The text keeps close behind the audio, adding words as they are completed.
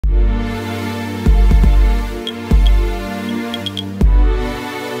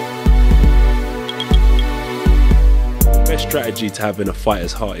strategy to having a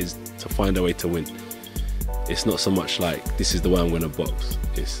fighter's heart is to find a way to win. It's not so much like, this is the way I'm going to box.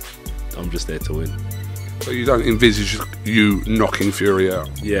 I'm just there to win. So you don't envisage you knocking Fury out?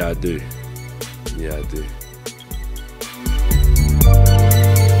 Yeah, I do. Yeah, I do.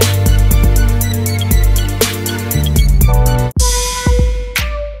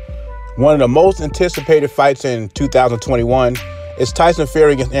 One of the most anticipated fights in 2021 is Tyson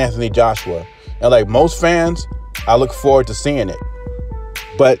Fury against Anthony Joshua. And like most fans, I look forward to seeing it.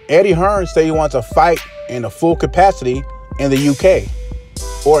 But Eddie Hearn said he wants a fight in a full capacity in the UK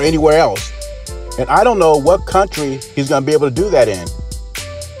or anywhere else. And I don't know what country he's going to be able to do that in.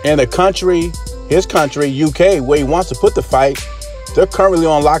 And the country, his country, UK, where he wants to put the fight, they're currently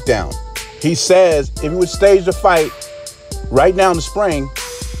on lockdown. He says if he would stage the fight right now in the spring,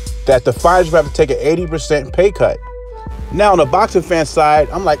 that the fighters would have to take an 80% pay cut. Now, on the boxing fan side,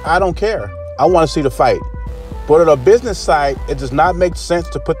 I'm like, I don't care. I want to see the fight. But on the business side, it does not make sense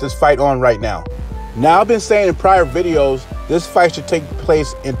to put this fight on right now. Now, I've been saying in prior videos, this fight should take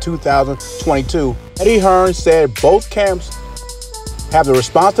place in 2022. Eddie Hearn said both camps have the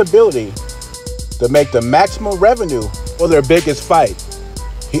responsibility to make the maximum revenue for their biggest fight.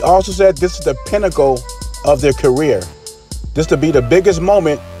 He also said this is the pinnacle of their career. This to be the biggest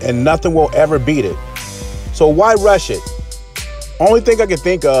moment and nothing will ever beat it. So why rush it? Only thing I can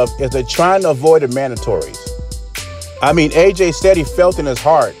think of is they're trying to avoid the mandatories. I mean, AJ said he felt in his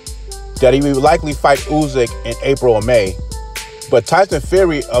heart that he would likely fight Usyk in April or May. But Tyson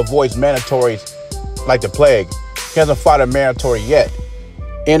Fury avoids mandatories like the plague. He hasn't fought a mandatory yet.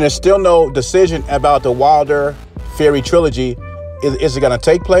 And there's still no decision about the Wilder-Fury trilogy. Is it going to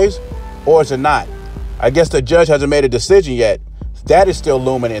take place or is it not? I guess the judge hasn't made a decision yet. That is still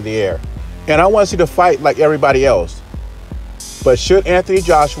looming in the air. And I want to see the fight like everybody else. But should Anthony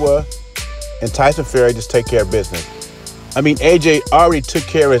Joshua and Tyson Fury just take care of business? I mean, AJ already took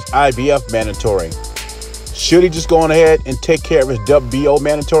care of his IBF mandatory. Should he just go on ahead and take care of his WBO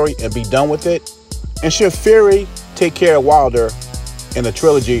mandatory and be done with it? And should Fury take care of Wilder in the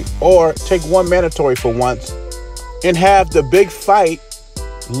trilogy or take one mandatory for once and have the big fight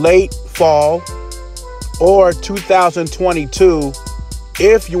late fall or 2022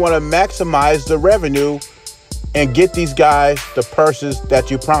 if you want to maximize the revenue and get these guys the purses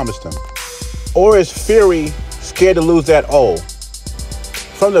that you promised them? Or is Fury scared to lose that O?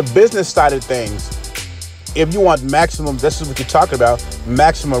 From the business side of things, if you want maximum, this is what you're talking about,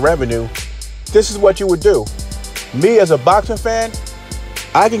 maximum revenue, this is what you would do. Me as a boxing fan,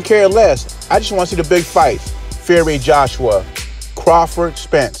 I can care less. I just want to see the big fights. Fury, Joshua, Crawford,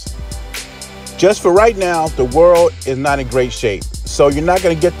 Spence. Just for right now, the world is not in great shape. So you're not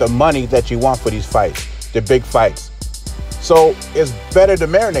going to get the money that you want for these fights, the big fights. So it's better to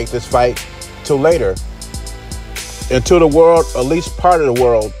marinate this fight till later, until the world, at least part of the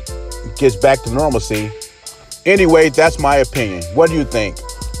world, gets back to normalcy. Anyway, that's my opinion. What do you think?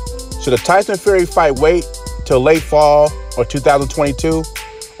 Should a Tyson Fury fight wait till late fall or 2022?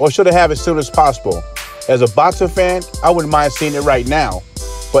 Or should it have it as soon as possible? As a boxing fan, I wouldn't mind seeing it right now.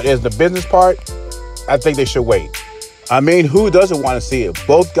 But as the business part, I think they should wait. I mean, who doesn't want to see it?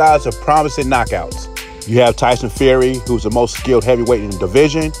 Both guys are promising knockouts. You have Tyson Fury, who's the most skilled heavyweight in the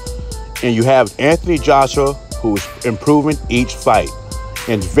division. And you have Anthony Joshua, who's improving each fight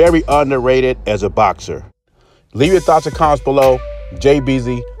and very underrated as a boxer. Leave your thoughts and comments below.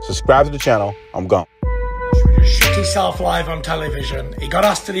 JBZ, subscribe to the channel. I'm gone. He just shut himself live on television. He got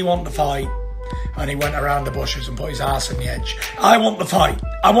asked did he want the fight, and he went around the bushes and put his arse on the edge. I want the fight.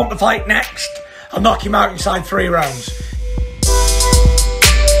 I want the fight next. I'll knock him out inside 3 rounds.